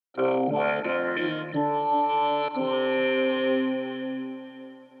The weather in Brooklyn.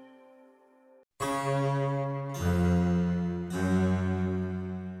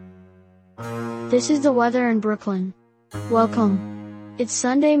 This is the weather in Brooklyn. Welcome. It's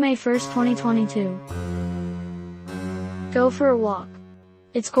Sunday, May 1st, 2022. Go for a walk.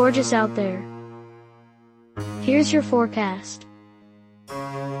 It's gorgeous out there. Here's your forecast.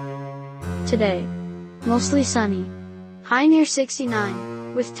 Today, mostly sunny. High near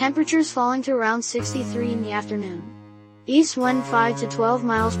 69, with temperatures falling to around 63 in the afternoon. East wind 5 to 12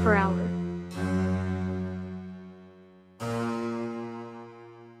 miles per hour.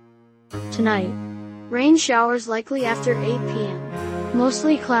 Tonight, rain showers likely after 8 p.m.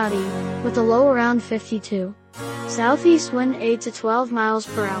 Mostly cloudy, with a low around 52. Southeast wind 8 to 12 miles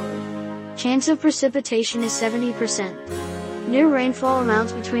per hour. Chance of precipitation is 70%. New rainfall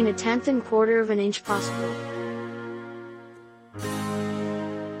amounts between 1/10 and 1/4 of an inch possible.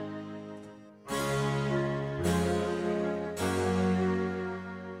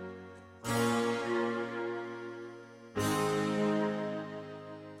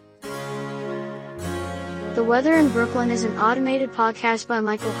 The Weather in Brooklyn is an automated podcast by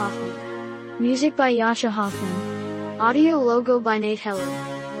Michael Hoffman. Music by Yasha Hoffman. Audio logo by Nate Heller.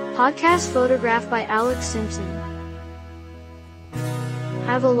 Podcast photograph by Alex Simpson.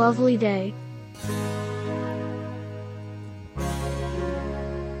 Have a lovely day.